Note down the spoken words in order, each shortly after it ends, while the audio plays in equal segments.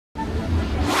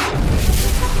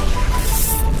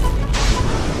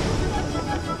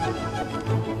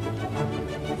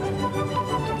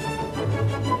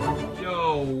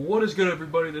What is good,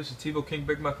 everybody? This is TiVo King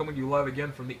Big Mac coming to you live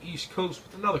again from the East Coast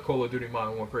with another Call of Duty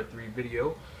Modern Warfare 3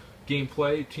 video.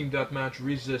 Gameplay, Team Deathmatch,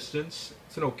 Resistance.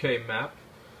 It's an okay map.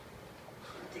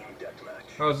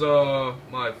 How's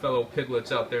my fellow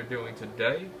piglets out there doing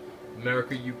today?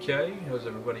 America, UK, how's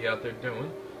everybody out there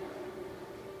doing?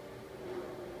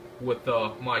 With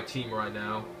my team right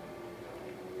now.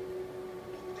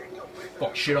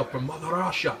 Fuck shit up from Mother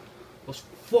Russia. Let's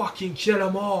fucking kill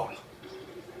them all.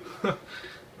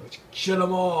 Let's kill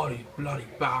them all, you bloody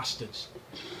bastards.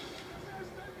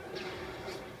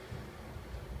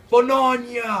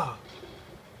 Bononia!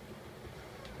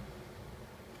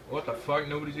 What the fuck?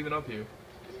 Nobody's even up here.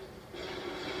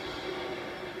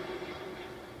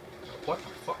 What the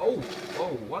fuck? Oh,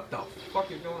 what the fuck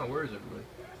is going on? Where is everybody?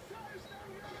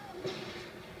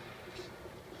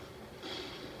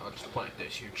 I'll just plant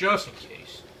this here, just in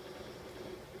case.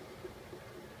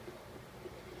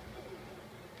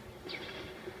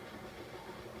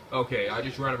 Okay, I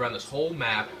just ran around this whole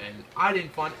map, and I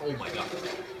didn't find... Oh my god.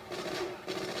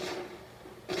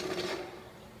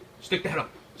 Stick the head up.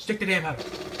 Stick the damn head up.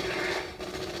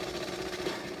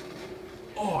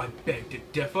 Oh, I beg to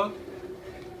differ.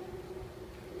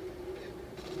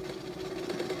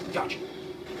 Got you.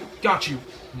 Got you,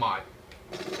 my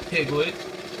piglet.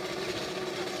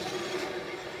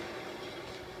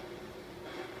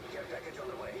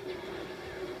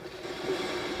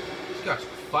 These guys are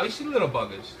feisty little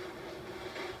buggers.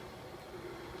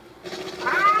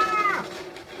 Ah!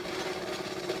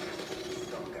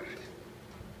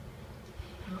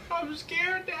 I'm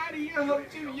scared, Daddy. I'm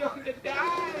too young to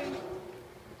die.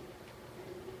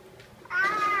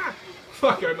 Ah!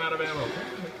 Fuck, I'm out of ammo.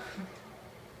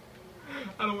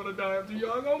 I don't want to die. I'm too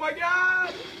young. Oh my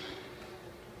god!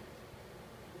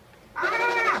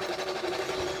 Ah!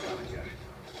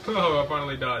 Oh, I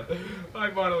finally died. I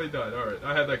finally died. Alright,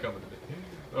 I had that coming to me.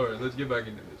 Alright, let's get back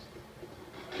into this.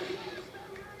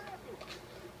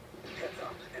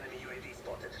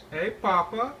 Hey,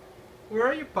 Papa. Where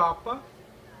are you, Papa?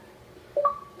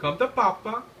 Come to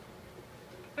Papa.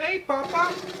 Hey,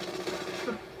 Papa.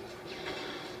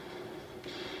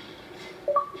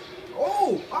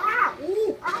 Oh! Ah!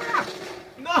 Ooh! Ah!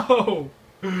 No!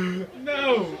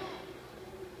 No!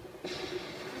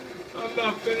 I'm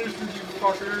not finished with you,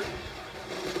 fucker.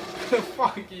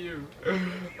 Fuck you.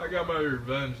 I got my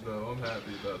revenge, though. I'm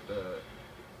happy about that.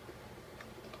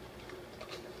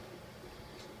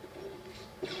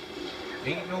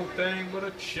 Ain't no thing but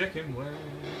a chicken wing.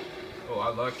 Oh, I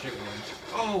like chicken wings.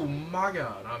 Oh my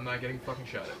god, I'm not getting fucking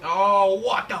shot at. Oh,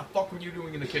 what the fuck were you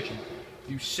doing in the kitchen?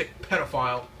 You sick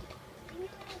pedophile.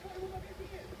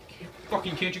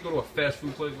 Can't you go to a fast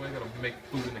food place where you gotta make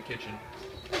food in the kitchen?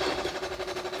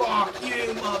 Fuck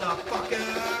you,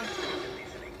 motherfucker!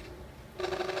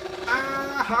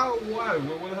 Ah, how? Why?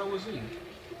 Where the hell was he?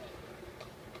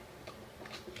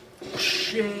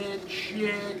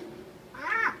 Shit.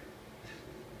 Ah!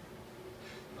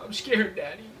 I'm scared,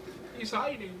 Daddy. He's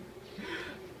hiding.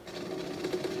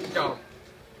 Oh,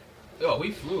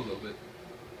 he flew a little bit.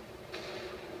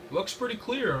 Looks pretty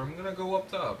clear. I'm gonna go up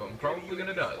top. I'm probably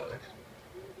gonna die, though.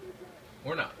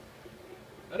 Or not.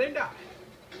 I didn't die.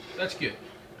 That's good.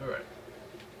 Alright.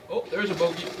 Oh, there's a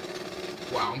bogey.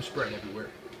 Wow, I'm spraying everywhere.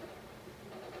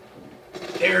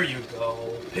 There you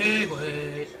go,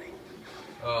 piglet.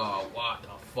 Oh, what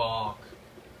the fuck.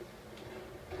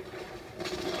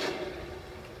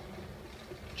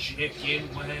 Chicken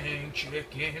wing,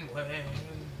 chicken wing.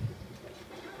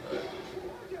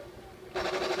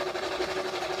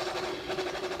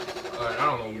 Alright, I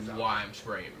don't know why I'm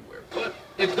spraying everywhere, but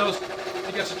it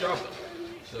gets the job done.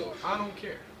 So, I don't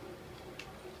care.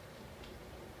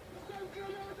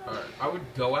 Alright, I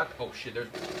would go at... Oh shit, there's...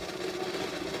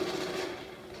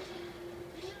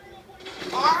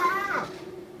 Ah!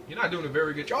 You're not doing a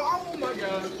very good job. Oh my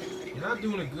god. You're not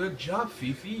doing a good job,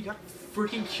 Fifi. You gotta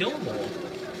freaking kill them all.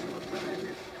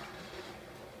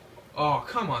 Oh,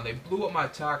 come on. They blew up my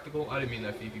tactical. I didn't mean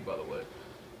that, Fifi, by the way.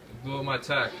 They blew up my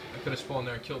tac. I could have spawned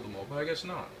there and killed them all, but I guess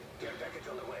not.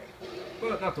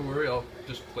 But not to worry. I'll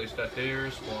just place that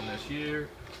there. Spawn this here.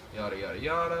 Yada, yada,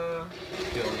 yada.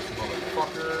 Kill this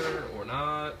motherfucker. Or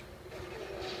not.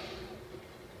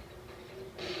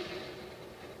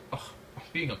 Oh, I'm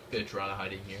being a bitch around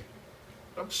hiding here.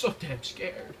 I'm so damn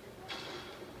scared.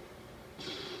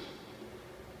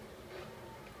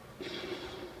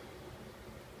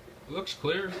 Looks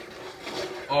clear.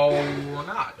 Oh, or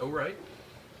not. Alright.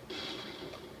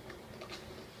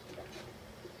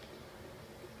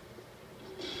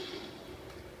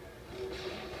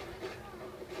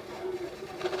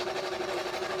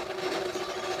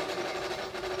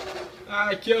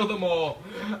 I killed them all.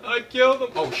 I killed them.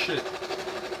 Oh shit.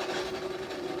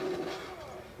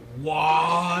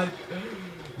 What?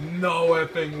 No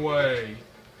effing way.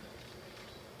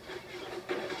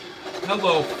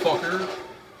 Hello, fucker.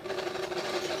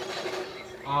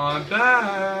 I'm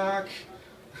back.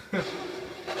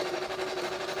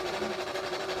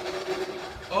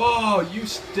 Oh, you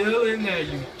still in there,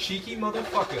 you cheeky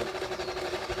motherfucker.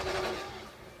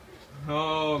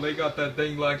 Oh, they got that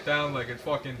thing locked down like it's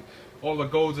fucking all the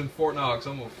golds in Fort Knox.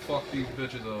 I'm gonna fuck these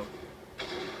bitches up.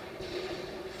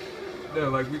 They're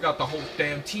like, we got the whole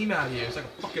damn team out here. It's like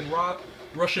a fucking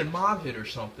Russian mob hit or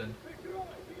something.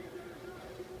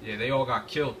 Yeah, they all got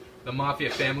killed. The Mafia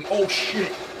family. Oh,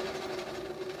 shit.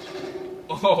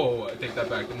 Oh, I take that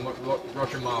back. The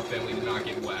Russian mob family did not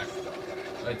get whacked.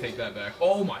 I take that back.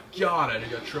 Oh my god, I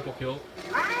got triple kill.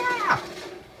 Ah!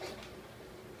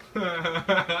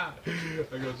 I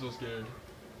got so scared.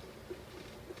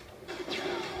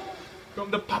 Come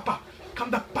to Papa!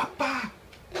 Come to Papa!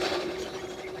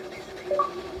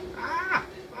 Ah!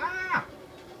 Ah!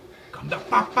 Come to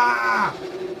Papa!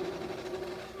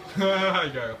 I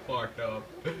got fucked up.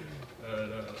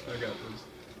 I got this.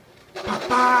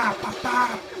 Papa!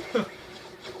 Papa!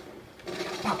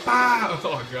 Papa!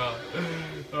 Oh god.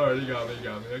 Alright, you got me,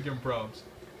 I give him props.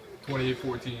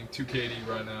 28-14, 2KD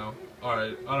right now.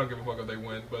 Alright, I don't give a fuck if they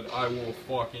win, but I will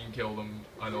fucking kill them.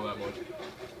 I know that much.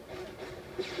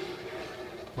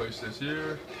 Place this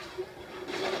here.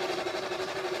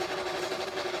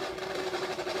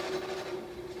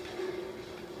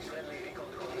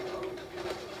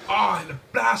 Ah, the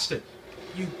bastard!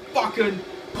 You fucking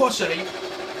pussy!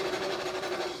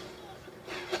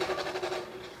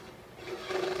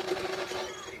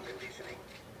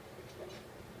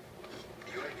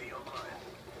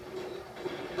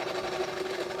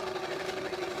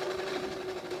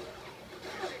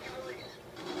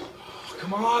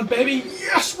 Come on, baby!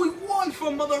 Yes, we won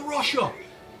for Mother Russia!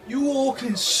 You all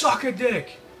can suck a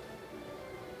dick!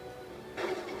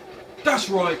 That's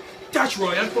right! That's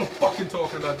right! That's what I'm fucking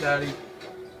talking about, Daddy!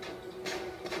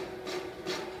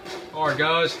 Alright,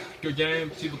 guys. Good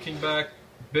game. Tevil King back.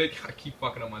 I keep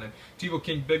fucking up my name. Tevil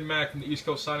King Big Mac from the East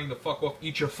Coast signing the fuck off.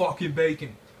 Eat your fucking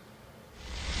bacon!